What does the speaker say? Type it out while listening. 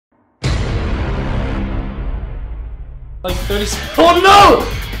Like 30 seconds. Oh no!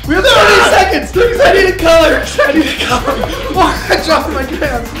 We have 30 seconds! Because I need a color! I need a color! Oh, I dropped my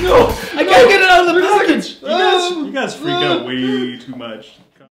glass! No! I can't get it out of the package! You guys freak out way too much.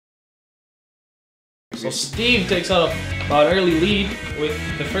 So Steve takes out an early lead with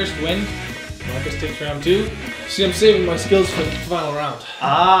the first win. Markus takes round 2. See, I'm saving my skills for the final round.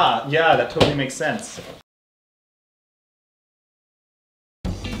 Ah, yeah, that totally makes sense.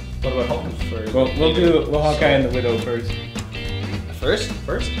 What about Hulk first? We'll do Hawkeye and the Widow first. First?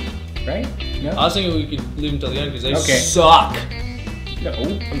 Right? No? I was thinking we could leave them till the end because they suck. No,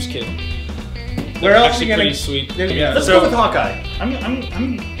 I'm just kidding. Where else Actually, are you pretty gonna... sweet. Yeah. Let's go with Hawkeye.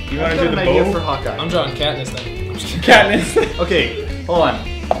 You want to do the idea bow? for Hawkeye. I'm drawing Katniss then. I'm just kidding. Katniss. Okay, hold on.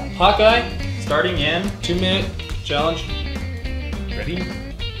 Hawkeye, Starting in 2-minute challenge. Ready?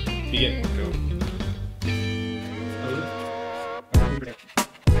 Begin. Go.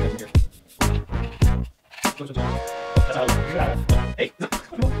 Hey.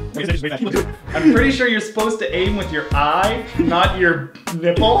 I'm pretty sure you're supposed to aim with your eye, not your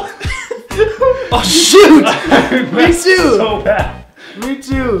nipple. Oh shoot! Me too! So bad. Me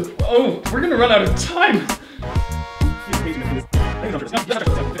too! Oh, we're gonna run out of time.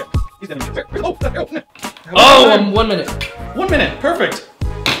 Oh, I'm 1 minute. 1 minute, perfect.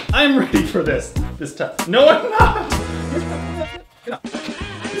 I'm ready for this time. No, I'm not.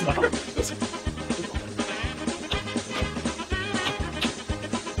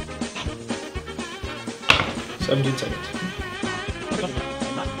 17 seconds.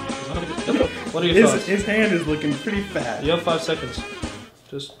 What are your thoughts? His hand is looking pretty fat. You have 5 seconds.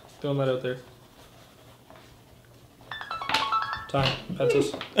 Just throwing that out there. Time.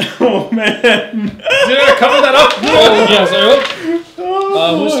 Pencils. Oh man. Did I cover that up? Oh, yes, I hope.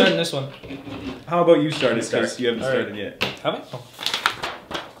 Oh, Who's starting this one? How about you start it, because you haven't All right. started yet. Have I? Oh.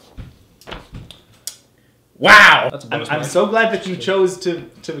 Wow! That's a bonus I'm mark. so glad that you chose to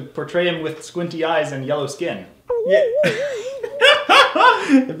portray him with squinty eyes and yellow skin. Yeah.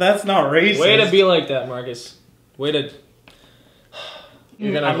 If that's not racist. Way to be like that, Markus. Way to...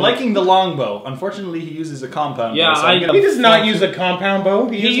 I'm liking the longbow. Unfortunately, he uses a compound. Yeah, bow, so I'm gonna... He does not use a compound bow.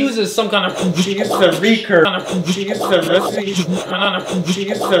 He uses some kind of... He uses a recurve. He uses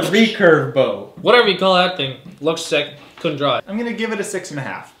a recurve bow. Whatever you call that thing. Looks sick. Couldn't draw it. I'm gonna give it a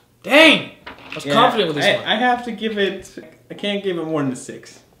 6.5. Dang! I was confident with this one. I have to give it... I can't give it more than a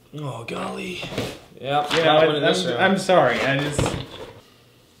 6. Oh, golly. Yeah, I'm sorry. I just...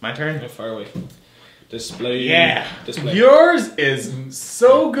 My turn? How far away? Display. Yeah. Display. Yours is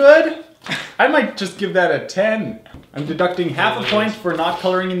so good. I might just give that a 10. I'm deducting half a point for not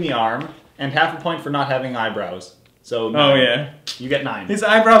coloring in the arm and half a point for not having eyebrows. So 9. Oh yeah. You get 9. His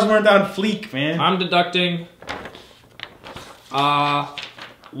eyebrows weren't on fleek, man. I'm deducting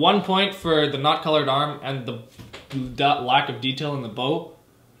 1 point for the not colored arm and the lack of detail in the bow,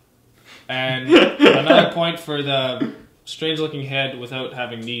 and another point for the strange looking head without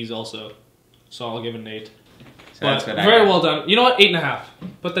having knees also. So I'll give it an 8. So that's what very well done. You know what? 8.5.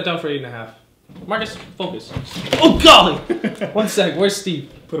 Put that down for 8.5. Markus, focus. Oh golly! 1 sec. Where's Steve?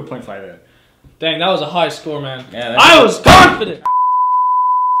 Put a 0.5 there. Dang, that was a high score, man. Yeah, I was confident.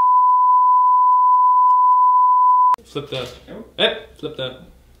 Flip that. Flip that.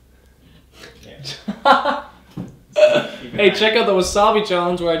 Hey, check out the wasabi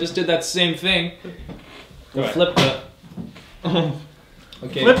challenge where I just did that same thing. Go flip that. Okay.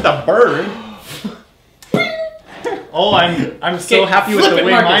 Flip the bird. Oh, I'm so happy with the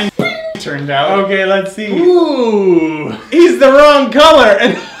way mine turned out. Okay, let's see. Ooh, He's the wrong color.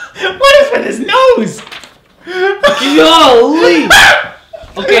 And what is with his nose? Golly!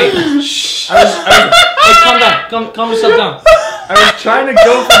 Okay. Shh. Hey, calm down. Calm yourself down. I was trying to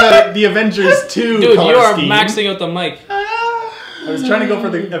go for the Avengers 2 Dude, color you are scheme. maxing out the mic. I was trying to go for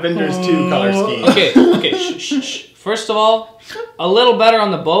the Avengers 2 color scheme. Okay. Shh. First of all, a little better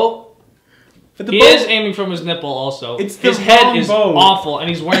on the bow. But the He bow is aiming from his nipple also. It's the his head wrong is bow. awful, and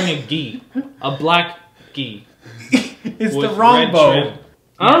he's wearing a gi. A black gi. It's with the wrong red bow. trim.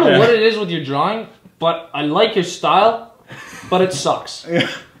 I don't know what it is with your drawing, but I like your style, but it sucks.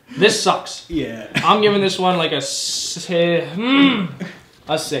 This sucks. Yeah. I'm giving this one like a 6.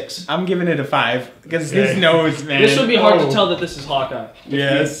 I'm giving it a 5 because his nose, man. This would be hard to tell that this is Hawkeye. If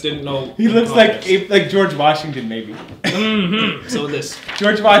Yes. you didn't know. He looks like George Washington, maybe. So this.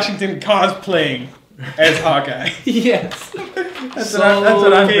 George Washington cosplaying as Hawkeye. Yes. That's what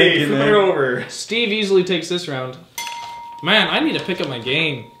I'm Okay, thinking. flip it Man. over. Steve easily takes this round. Man, I need to pick up my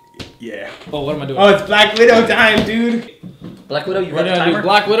game. Yeah. Oh, what am I doing? Oh, it's Black Widow time, dude. Black Widow, you We're got the gonna do timer?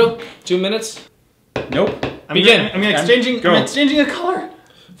 Black Widow. 2 minutes. Nope. Begin. I'm exchanging a color.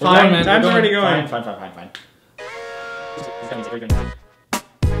 Fine, man. Time's we're already going. going. Fine.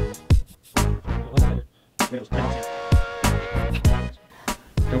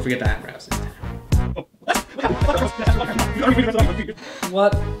 Don't forget the eyebrows.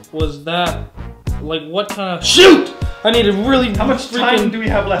 What was that? Like, what kind of... Shoot! I need to really... How much time do we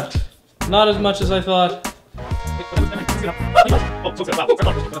have left? Not as much as I thought.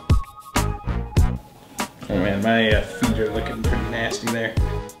 Oh man, my feet are looking pretty nasty there.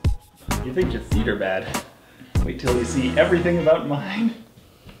 You think your feet are bad? Wait till you see everything about mine.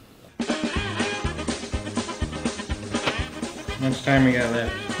 How much time we got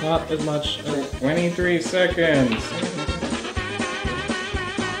left? Not as much as... 23 seconds.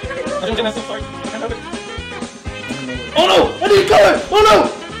 Oh no! I need color! Oh no!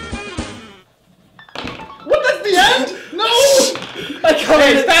 What? That's the end? No! I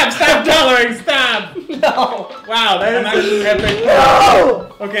hey, stop coloring, stop! No! Wow, that is actually epic.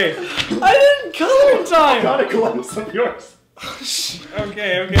 No! Okay. I didn't color in I time! got a glimpse of yours.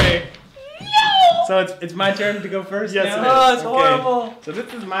 Okay. No! So it's my turn to go first Yes, now? it is. Oh, it's Okay. horrible. So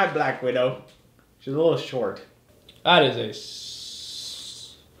this is my Black Widow. She's a little short. That is a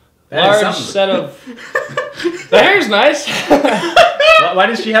That is large something. set of... The hair's nice. Why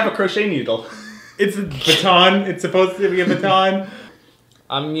does she have a crochet needle? It's a baton. It's supposed to be a baton.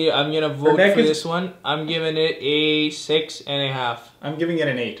 I'm gonna vote neck for is- this one. I'm giving it a 6.5. I'm giving it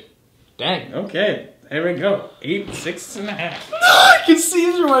an 8. Dang. Okay, there we go. 8, 6.5. I can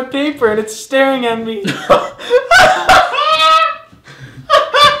see through my paper and it's staring at me.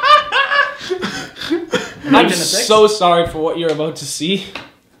 I'm Eight and a six? so sorry for what you're about to see.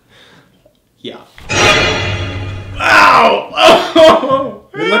 Yeah. Ow! Oh!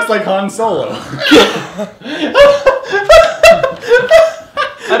 It looks like Han Solo.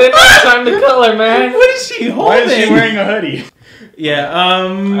 I didn't have time to color, man. What is she holding? Why is she wearing a hoodie? Yeah, I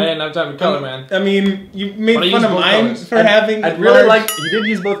didn't have time to color, man. I mean, you made But I fun used of both mine colors. for having. I'd really large- like. You did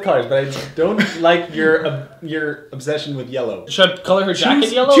use both colors, but I don't like your obsession with yellow. Should I color her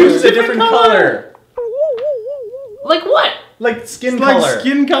jacket yellow? Choose or- a different color. Like what? Like skin It's like color.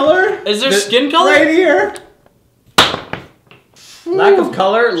 skin color. Is there The- skin color? right here? Lack of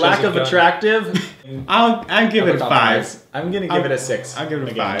color, lack Should've of done. attractive. I'll give it a 5. I'm gonna give it a 6. I'll give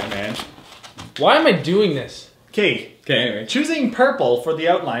it a 5, man. Why am I doing this? Okay. Okay, anyway. Choosing purple for the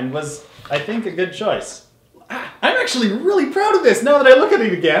outline was, I think, a good choice. I'm actually really proud of this now that I look at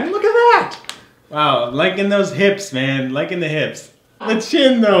it again. Look at that. Wow, liking those hips, man. Liking the hips. The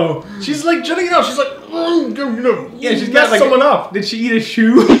chin, though. She's like jutting it out. She's like, Yeah, she's mess got like someone up. Did she eat a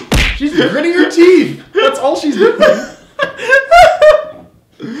shoe? She's gritting her teeth. That's all she's doing.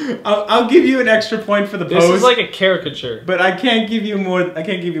 I'll give you an extra point for the This pose. is like a caricature, but I can't give you more. I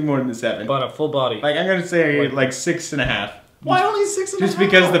can't give you more than the 7. but a full body. Like I'm gonna say like 6.5. Why only 6.5? Just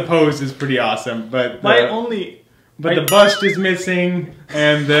because the pose is pretty awesome, but My the, only. but the bust is missing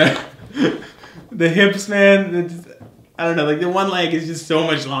and the hips, man. I don't know. Like the one leg is just so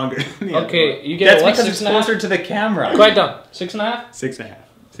much longer. Than the other Okay, one. you get That's what, because it's 6.5? closer to the camera. Quite done. 6.5? 6.5.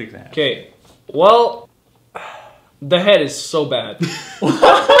 6.5. Okay. Well, the head is so bad.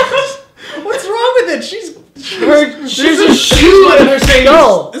 What's wrong with it? She's There's a shoe in her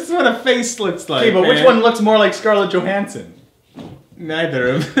skull. This is what a face looks like. Okay, but which man. one looks more like Scarlett Johansson? Neither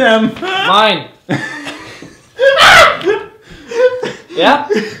of them. Mine. Yeah?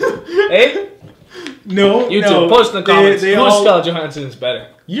 Hey? No. You no, two, post in the comments. They Who's all... Scarlett Johansson is better?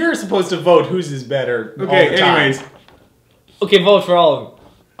 You're supposed to vote whose is better. all Okay. the time. Anyways, Okay, vote for all of them.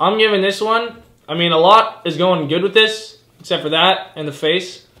 I'm giving this one. I mean, a lot is going good with this, except for that and the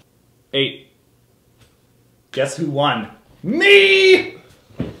face. 8. Guess who won? Me!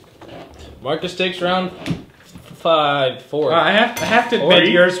 Markus takes round 5, 4. I have to Four. admit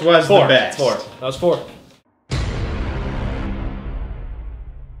yours was Four. the best. 4. That was 4.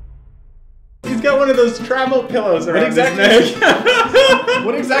 He's got one of those travel pillows around his neck.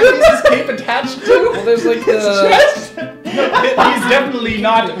 What exactly is this cape attached to? Well, there's like His chest. He's definitely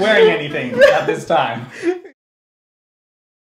not wearing anything at this time.